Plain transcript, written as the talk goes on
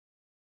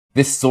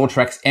This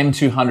Zortrax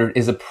M200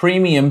 is a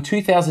premium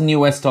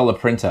 $2,000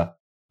 printer.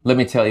 Let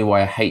me tell you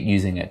why I hate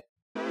using it.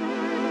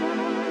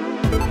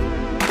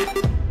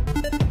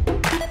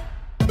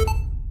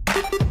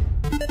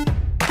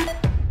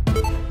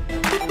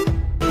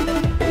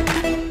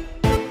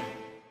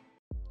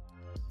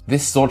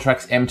 This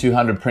Zortrax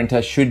M200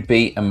 printer should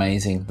be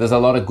amazing. There's a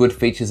lot of good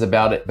features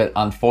about it, but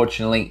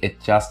unfortunately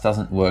it just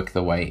doesn't work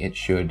the way it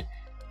should.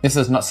 This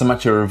is not so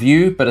much a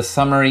review, but a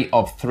summary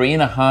of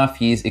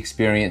 3.5 years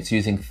experience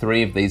using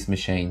 3 of these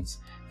machines.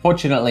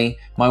 Fortunately,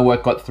 my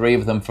work got 3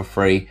 of them for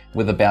free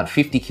with about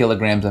 50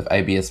 kilograms of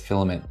ABS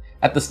filament.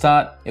 At the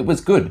start, it was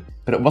good,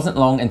 but it wasn't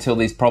long until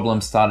these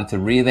problems started to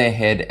rear their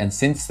head, and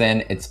since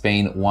then it's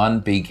been one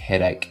big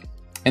headache.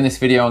 In this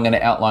video, I'm going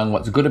to outline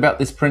what's good about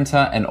this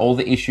printer and all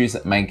the issues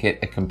that make it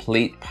a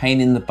complete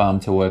pain in the bum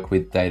to work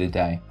with day to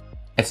day.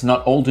 It's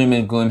not all doom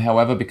and gloom,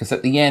 however, because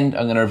at the end,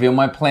 I'm going to reveal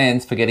my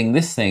plans for getting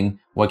this thing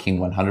working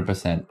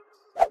 100%.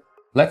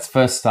 Let's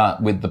first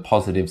start with the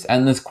positives,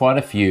 and there's quite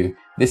a few.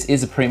 This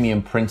is a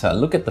premium printer.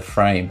 Look at the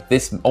frame.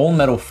 This all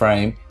metal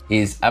frame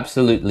is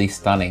absolutely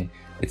stunning.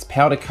 It's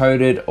powder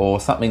coated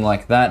or something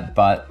like that,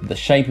 but the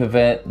shape of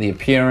it, the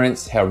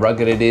appearance, how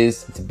rugged it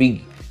is, it's a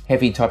big,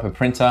 heavy type of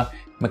printer.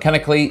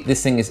 Mechanically,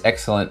 this thing is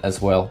excellent as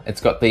well.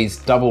 It's got these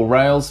double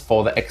rails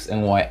for the X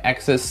and Y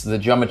axis. The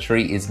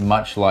geometry is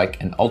much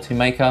like an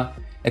Ultimaker.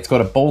 It's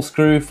got a ball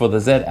screw for the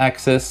Z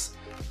axis.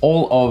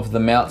 All of the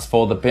mounts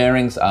for the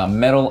bearings are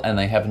metal and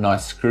they have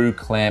nice screw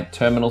clamp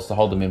terminals to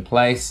hold them in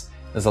place.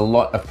 There's a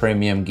lot of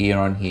premium gear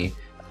on here.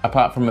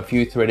 Apart from a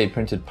few 3D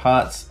printed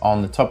parts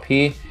on the top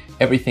here,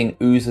 everything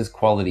oozes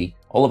quality.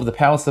 All of the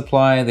power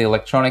supply, the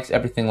electronics,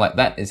 everything like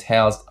that is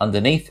housed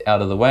underneath,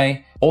 out of the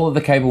way. All of the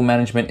cable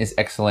management is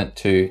excellent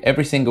too.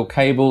 Every single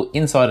cable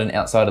inside and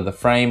outside of the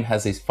frame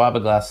has these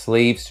fiberglass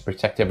sleeves to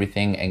protect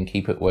everything and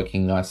keep it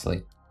working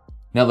nicely.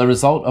 Now the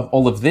result of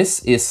all of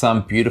this is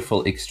some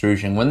beautiful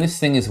extrusion. When this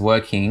thing is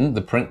working,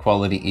 the print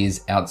quality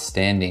is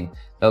outstanding.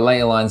 The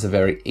layer lines are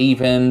very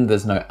even,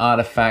 there's no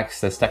artifacts,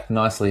 they're stacked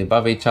nicely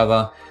above each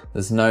other,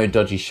 there's no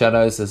dodgy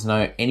shadows, there's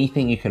no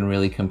anything you can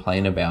really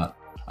complain about.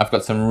 I've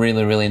got some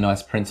really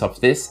nice prints off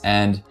this,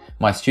 and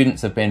my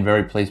students have been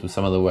very pleased with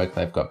some of the work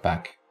they've got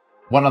back.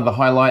 One other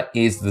highlight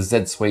is the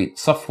Z Suite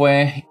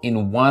software.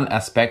 In one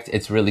aspect,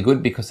 it's really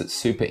good because it's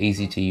super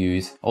easy to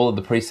use. All of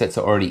the presets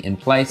are already in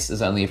place.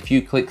 There's only a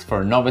few clicks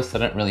for a novice. They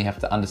don't really have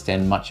to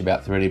understand much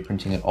about 3D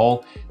printing at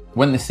all.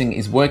 When this thing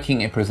is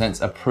working, it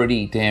presents a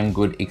pretty damn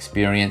good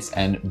experience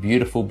and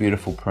beautiful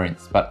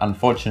prints. But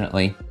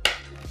unfortunately,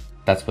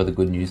 that's where the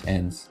good news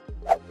ends.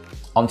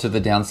 Onto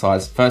the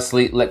downsides.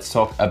 Firstly, let's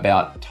talk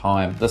about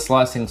time. The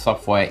slicing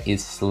software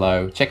is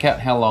slow. Check out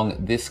how long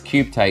this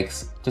cube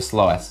takes to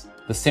slice.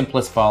 The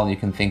simplest file you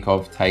can think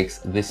of takes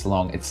this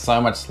long. It's so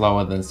much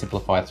slower than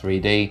Simplify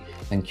 3D,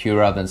 than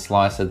Cura, than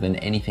Slicer, than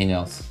anything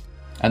else.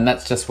 And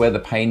that's just where the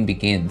pain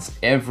begins.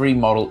 Every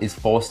model is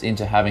forced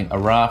into having a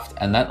raft,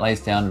 and that lays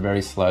down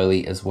very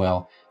slowly as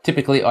well.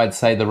 Typically, I'd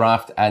say the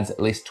raft adds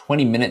at least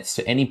 20 minutes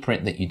to any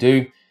print that you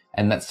do,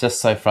 and that's just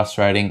so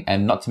frustrating,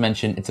 and not to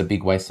mention it's a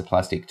big waste of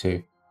plastic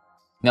too.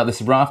 Now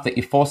this raft that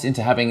you're forced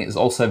into having is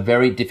also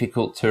very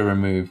difficult to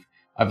remove.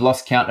 I've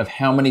lost count of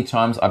how many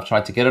times I've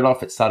tried to get it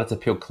off, it started to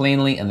peel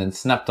cleanly and then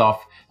snapped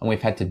off, and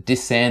we've had to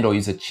dissand or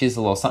use a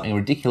chisel or something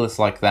ridiculous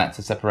like that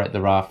to separate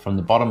the raft from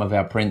the bottom of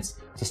our prints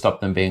to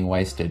stop them being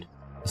wasted.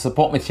 The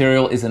support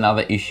material is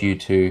another issue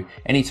too.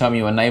 Anytime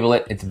you enable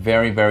it, it's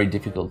very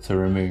difficult to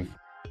remove.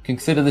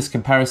 Consider this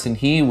comparison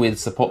here with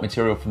support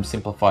material from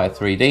Simplify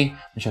 3D,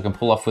 which I can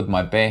pull off with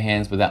my bare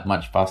hands without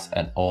much fuss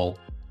at all.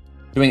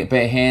 Doing it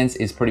bare hands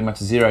is pretty much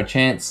zero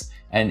chance,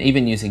 and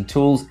even using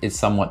tools is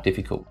somewhat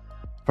difficult.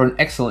 For an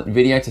excellent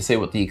video to see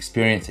what the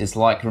experience is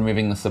like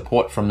removing the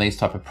support from these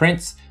type of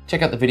prints,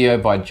 check out the video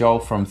by Joel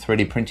from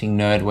 3D Printing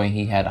Nerd, where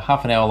he had a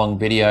half-an-hour long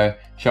video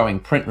showing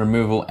print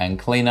removal and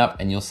cleanup,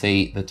 and you'll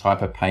see the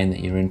type of pain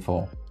that you're in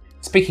for.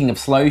 Speaking of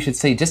slow, you should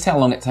see just how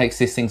long it takes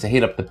this thing to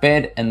heat up the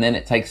bed, and then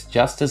it takes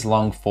just as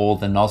long for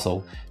the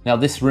nozzle. Now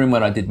this room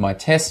when I did my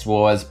test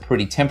was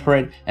pretty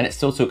temperate, and it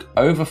still took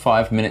over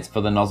 5 minutes for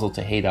the nozzle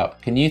to heat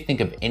up. Can you think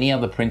of any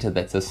other printer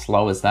that's as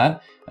slow as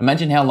that?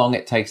 Imagine how long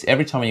it takes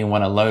every time you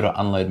want to load or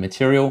unload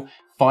material.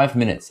 5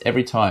 minutes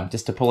every time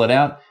just to pull it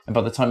out, and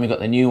by the time you've got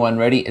the new one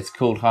ready, it's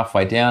cooled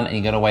halfway down and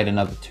you got to wait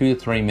another 2 to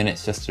 3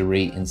 minutes just to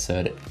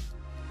reinsert it.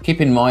 Keep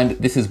in mind,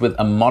 this is with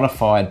a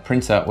modified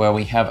printer where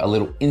we have a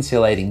little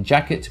insulating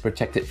jacket to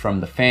protect it from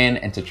the fan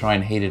and to try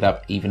and heat it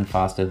up even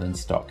faster than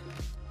stock.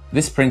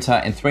 This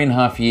printer in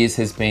 3.5 years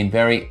has been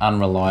very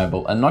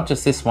unreliable, and not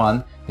just this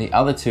one, the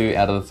other 2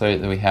 out of the 3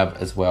 that we have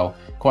as well.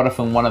 Quite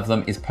often one of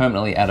them is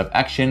permanently out of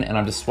action, and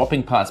I'm just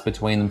swapping parts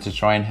between them to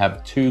try and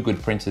have 2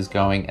 good printers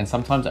going, and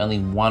sometimes only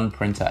 1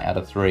 printer out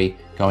of 3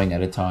 going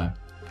at a time.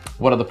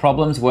 What are the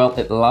problems? Well,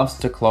 it loves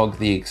to clog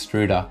the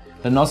extruder.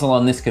 The nozzle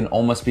on this can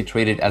almost be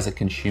treated as a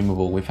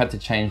consumable. We've had to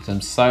change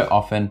them so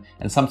often,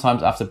 and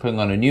sometimes after putting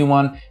on a new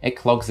one, it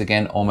clogs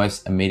again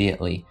almost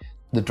immediately.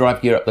 The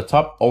drive gear up the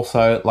top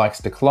also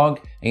likes to clog,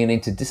 and you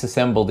need to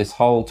disassemble this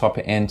whole top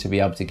end to be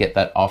able to get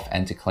that off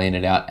and to clean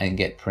it out and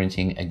get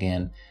printing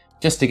again.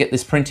 Just to get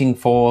this printing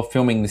for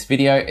filming this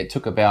video, it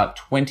took about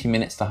 20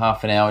 minutes to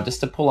half an hour just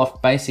to pull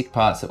off basic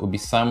parts that would be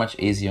so much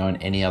easier on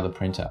any other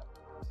printer.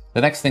 The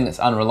next thing that's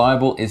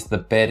unreliable is the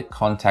bed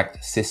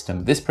contact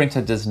system. This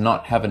printer does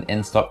not have an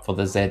end stop for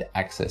the Z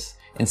axis.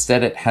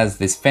 Instead, it has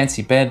this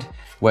fancy bed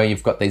where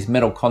you've got these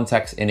metal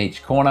contacts in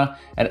each corner,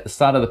 and at the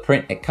start of the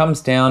print, it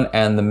comes down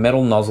and the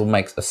metal nozzle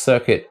makes a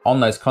circuit on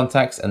those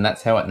contacts, and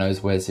that's how it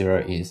knows where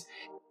 0 is.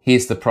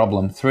 Here's the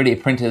problem.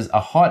 3D printers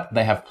are hot,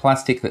 they have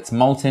plastic that's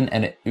molten,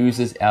 and it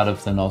oozes out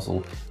of the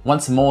nozzle.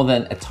 Once more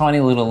than a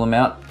tiny little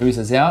amount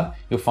oozes out,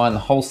 you'll find the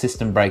whole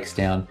system breaks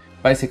down.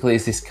 Basically,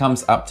 as this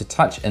comes up to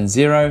touch and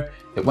 0,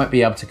 it won't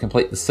be able to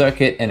complete the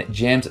circuit, and it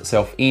jams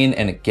itself in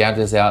and it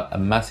gouges out a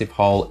massive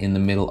hole in the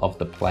middle of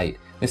the plate.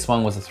 This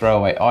one was a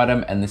throwaway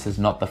item, and this is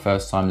not the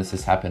first time this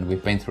has happened.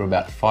 We've been through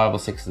about 5 or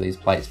 6 of these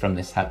plates from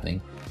this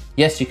happening.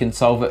 Yes, you can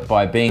solve it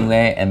by being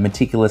there and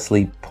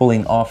meticulously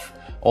pulling off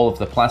all of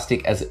the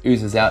plastic as it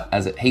oozes out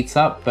as it heats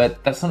up,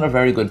 but that's not a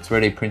very good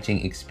 3D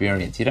printing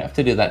experience. You don't have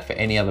to do that for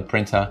any other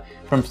printer.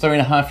 From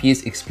 3.5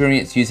 years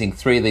experience using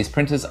 3 of these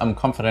printers, I'm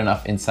confident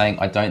enough in saying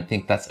I don't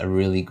think that's a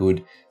really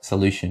good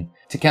solution.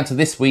 To counter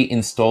this, we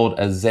installed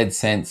a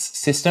Z-Sense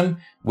system,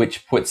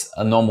 which puts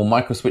a normal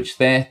micro switch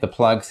there. The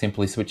plug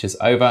simply switches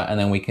over, and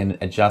then we can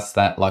adjust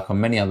that like on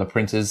many other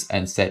printers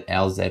and set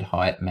our Z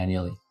height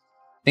manually.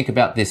 Think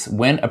about this,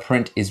 when a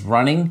print is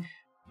running,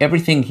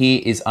 everything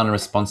here is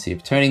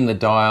unresponsive. Turning the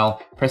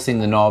dial, pressing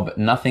the knob,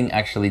 nothing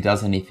actually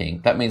does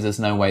anything. That means there's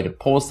no way to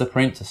pause the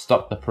print, to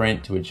stop the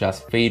print, to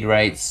adjust feed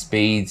rates,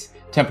 speeds,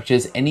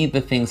 temperatures, any of the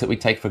things that we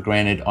take for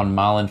granted on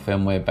Marlin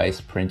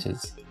firmware-based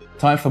printers.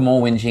 Time for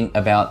more whinging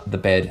about the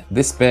bed.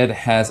 This bed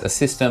has a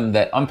system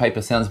that on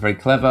paper sounds very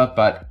clever,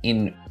 but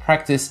in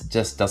practice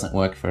just doesn't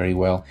work very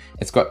well.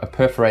 It's got a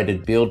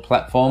perforated build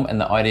platform,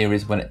 and the idea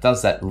is when it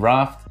does that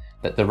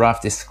the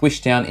raft is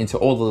squished down into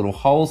all the little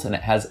holes, and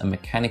it has a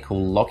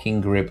mechanical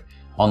locking grip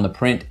on the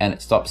print, and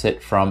it stops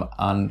it from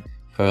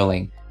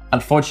unfurling.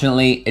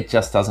 Unfortunately, it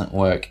just doesn't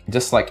work.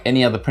 Just like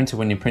any other printer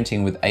when you're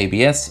printing with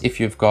ABS, if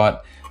you've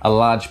got a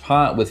large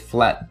part with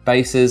flat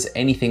bases,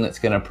 anything that's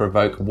going to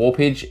provoke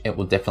warpage, it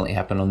will definitely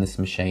happen on this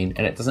machine.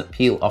 And it doesn't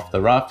peel off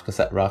the raft because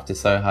that raft is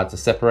so hard to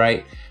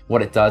separate.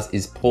 What it does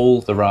is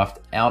pull the raft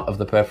out of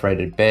the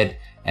perforated bed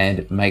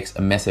and makes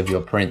a mess of your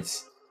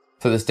prints.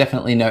 So there's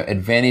definitely no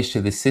advantage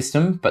to this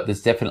system, but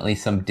there's definitely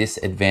some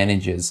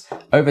disadvantages.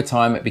 Over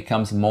time, it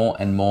becomes more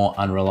and more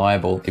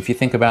unreliable. If you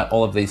think about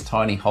all of these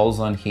tiny holes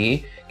on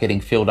here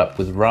getting filled up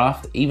with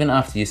raft, even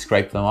after you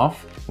scrape them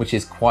off, which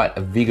is quite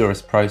a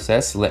vigorous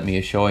process, let me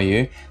assure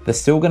you, they're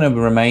still going to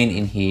remain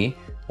in here,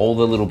 all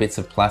the little bits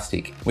of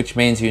plastic, which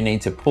means you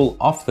need to pull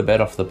off the bed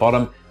off the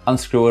bottom,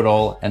 unscrew it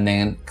all, and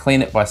then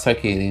clean it by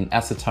soaking it in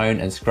acetone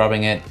and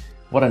scrubbing it.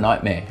 What a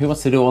nightmare. Who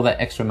wants to do all that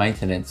extra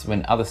maintenance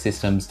when other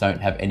systems don't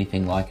have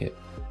anything like it?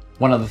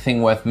 One other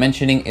thing worth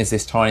mentioning is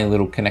this tiny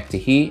little connector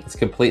here. It's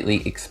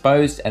completely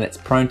exposed and it's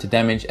prone to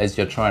damage as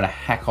you're trying to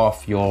hack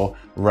off your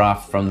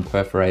raft from the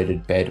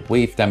perforated bed.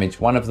 We've damaged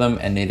one of them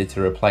and needed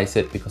to replace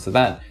it because of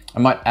that. I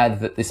might add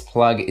that this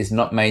plug is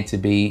not made to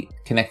be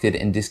connected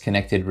and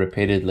disconnected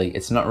repeatedly.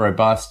 It's not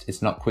robust,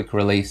 it's not quick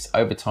release.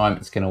 Over time,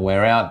 it's going to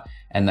wear out,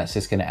 and that's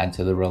just going to add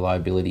to the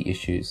reliability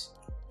issues.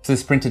 So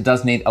this printer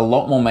does need a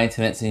lot more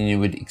maintenance than you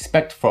would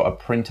expect for a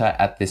printer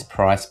at this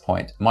price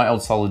point. My old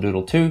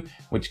Soliddoodle 2,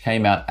 which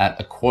came out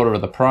at a quarter of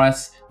the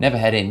price, never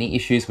had any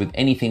issues with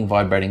anything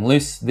vibrating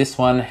loose. This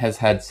one has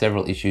had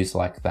several issues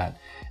like that.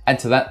 Add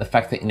to that the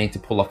fact that you need to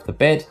pull off the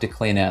bed to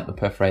clean out the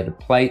perforated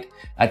plate.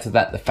 Add to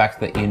that the fact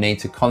that you need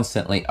to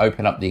constantly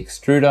open up the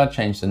extruder,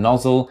 change the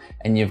nozzle,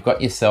 and you've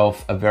got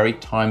yourself a very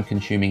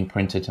time-consuming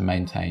printer to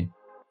maintain.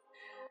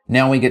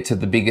 Now we get to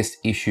the biggest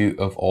issue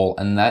of all,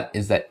 and that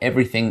is that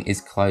everything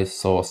is closed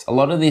source. A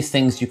lot of these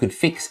things you could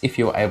fix if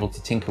you were able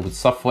to tinker with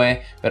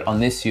software, but on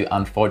this you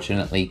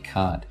unfortunately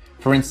can't.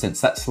 For instance,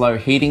 that slow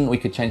heating, we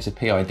could change the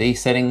PID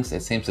settings.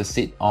 It seems to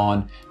sit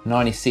on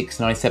 96,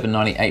 97,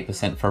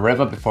 98%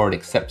 forever before it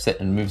accepts it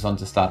and moves on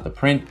to start the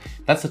print.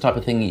 That's the type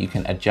of thing that you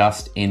can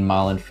adjust in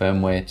Marlin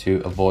firmware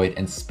to avoid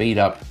and speed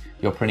up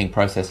your printing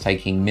process,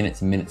 taking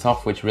minutes and minutes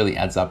off, which really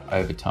adds up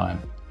over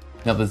time.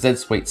 Now the Z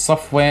Suite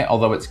software,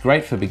 although it's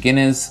great for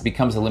beginners,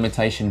 becomes a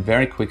limitation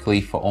very quickly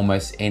for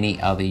almost any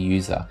other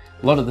user.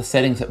 A lot of the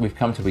settings that we've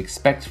come to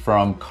expect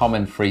from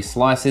common free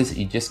slices,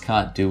 you just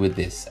can't do with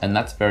this, and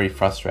that's very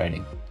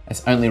frustrating.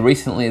 It's only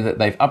recently that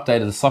they've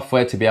updated the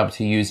software to be able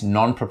to use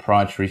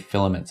non-proprietary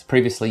filaments.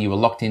 Previously, you were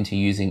locked into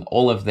using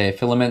all of their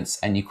filaments,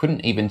 and you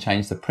couldn't even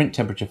change the print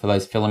temperature for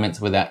those filaments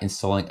without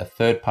installing a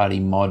third-party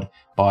mod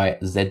by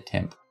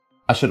ZTemp.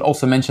 I should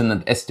also mention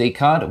that the SD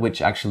card,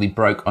 which actually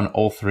broke on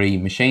all 3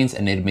 machines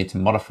and needed me to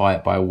modify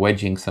it by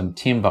wedging some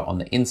timber on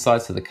the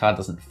inside so the card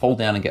doesn't fall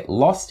down and get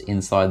lost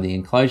inside the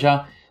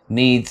enclosure,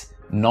 needs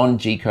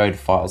non-G-code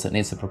files. It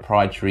needs a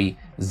proprietary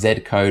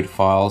Z code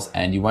files,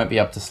 and you won't be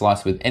able to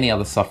slice with any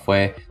other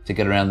software to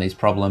get around these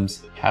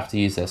problems. You have to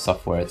use their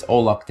software. It's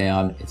all locked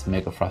down. It's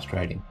mega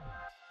frustrating.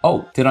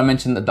 Oh, did I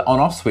mention that the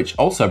on-off switch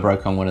also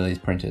broke on one of these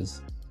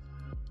printers?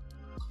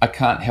 I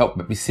can't help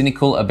but be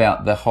cynical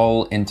about the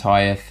whole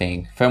entire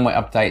thing. Firmware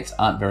updates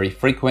aren't very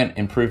frequent,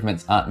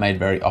 improvements aren't made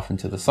very often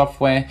to the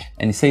software,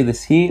 and you see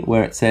this here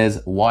where it says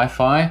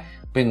Wi-Fi.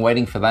 Been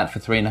waiting for that for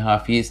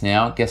 3.5 years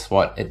now. Guess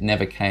what? It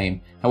never came.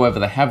 However,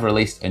 they have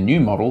released a new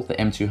model, the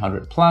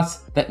M200 Plus,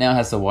 that now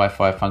has the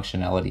Wi-Fi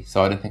functionality.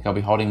 So I don't think I'll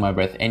be holding my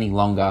breath any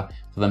longer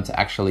for them to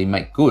actually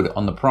make good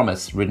on the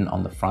promise written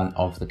on the front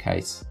of the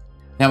case.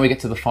 Now we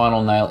get to the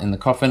final nail in the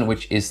coffin,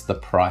 which is the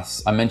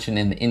price. I mentioned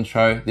in the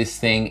intro, this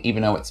thing,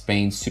 even though it's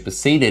been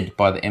superseded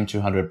by the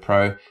M200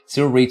 Pro,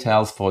 still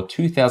retails for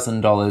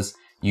 $2,000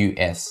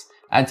 US.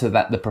 Add to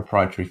that the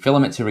proprietary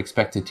filaments you're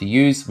expected to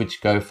use, which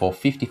go for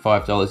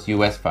 $55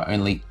 US for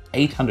only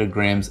 800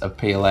 grams of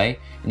PLA,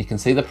 and you can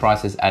see the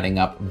prices adding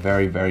up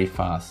very, very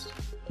fast.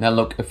 Now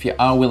look, if you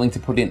are willing to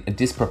put in a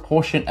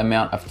disproportionate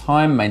amount of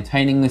time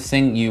maintaining this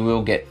thing, you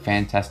will get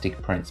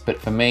fantastic prints, but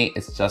for me,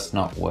 it's just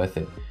not worth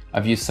it.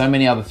 I've used so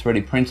many other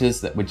 3D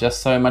printers that were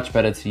just so much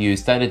better to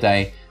use day to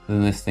day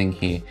than this thing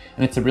here.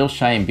 And it's a real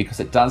shame because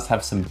it does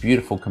have some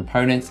beautiful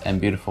components and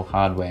beautiful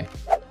hardware.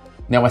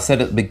 Now I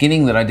said at the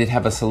beginning that I did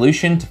have a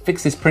solution to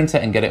fix this printer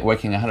and get it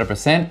working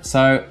 100%,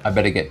 so I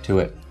better get to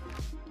it.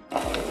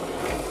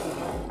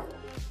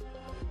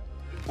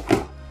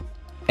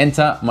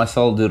 Enter my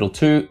Frankendoodle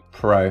 2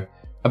 Pro.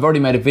 I've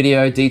already made a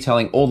video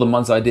detailing all the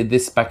mods I did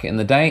this back in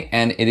the day,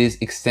 and it is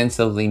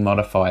extensively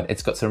modified.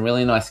 It's got some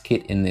really nice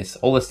kit in this.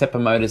 All the stepper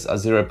motors are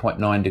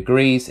 0.9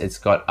 degrees. It's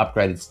got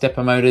upgraded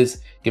stepper motors,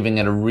 giving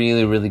it a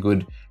really, really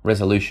good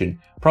resolution.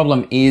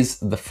 Problem is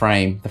the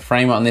frame. The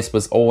frame on this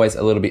was always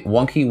a little bit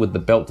wonky with the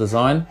belt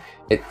design.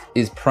 It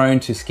is prone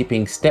to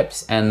skipping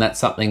steps, and that's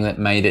something that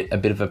made it a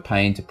bit of a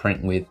pain to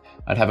print with.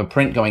 I'd have a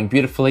print going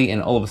beautifully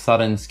and all of a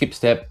sudden skip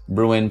step,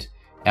 ruined,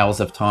 hours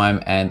of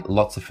time and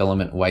lots of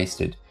filament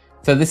wasted.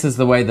 So this is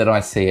the way that I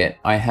see it.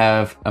 I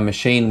have a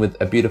machine with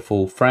a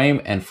beautiful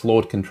frame and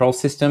flawed control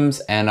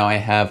systems, and I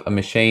have a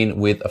machine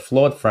with a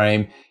flawed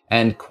frame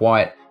and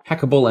quite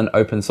hackable and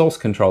open source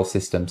control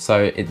system.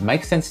 So it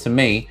makes sense to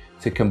me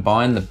to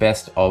combine the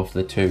best of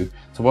the two.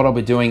 So what I'll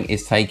be doing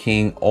is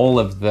taking all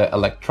of the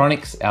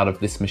electronics out of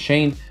this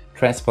machine,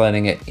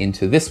 transplanting it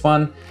into this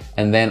one,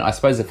 and then I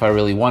suppose if I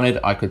really wanted,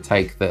 I could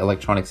take the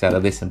electronics out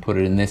of this and put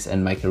it in this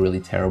and make a really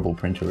terrible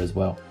printer as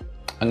well.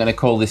 I'm going to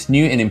call this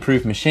new and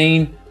improved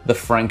machine the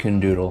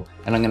Frankendoodle,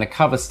 and I'm going to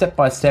cover step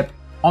by step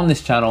on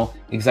this channel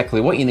exactly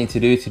what you need to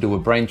do a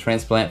brain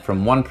transplant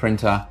from one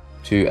printer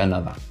to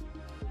another.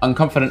 I'm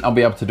confident I'll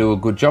be able to do a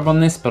good job on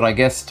this, but I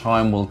guess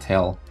time will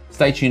tell.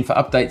 Stay tuned for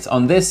updates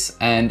on this,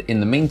 and in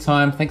the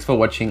meantime, thanks for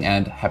watching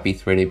and happy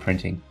 3D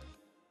printing.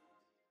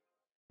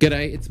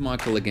 G'day, it's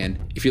Michael again.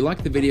 If you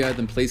liked the video,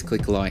 then please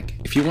click like.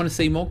 If you want to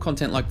see more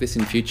content like this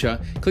in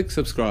future, click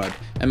subscribe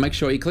and make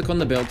sure you click on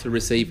the bell to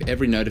receive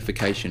every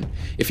notification.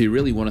 If you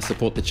really want to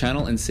support the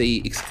channel and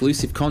see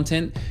exclusive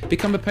content,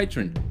 become a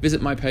patron.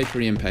 Visit my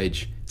Patreon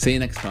page. See you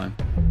next time.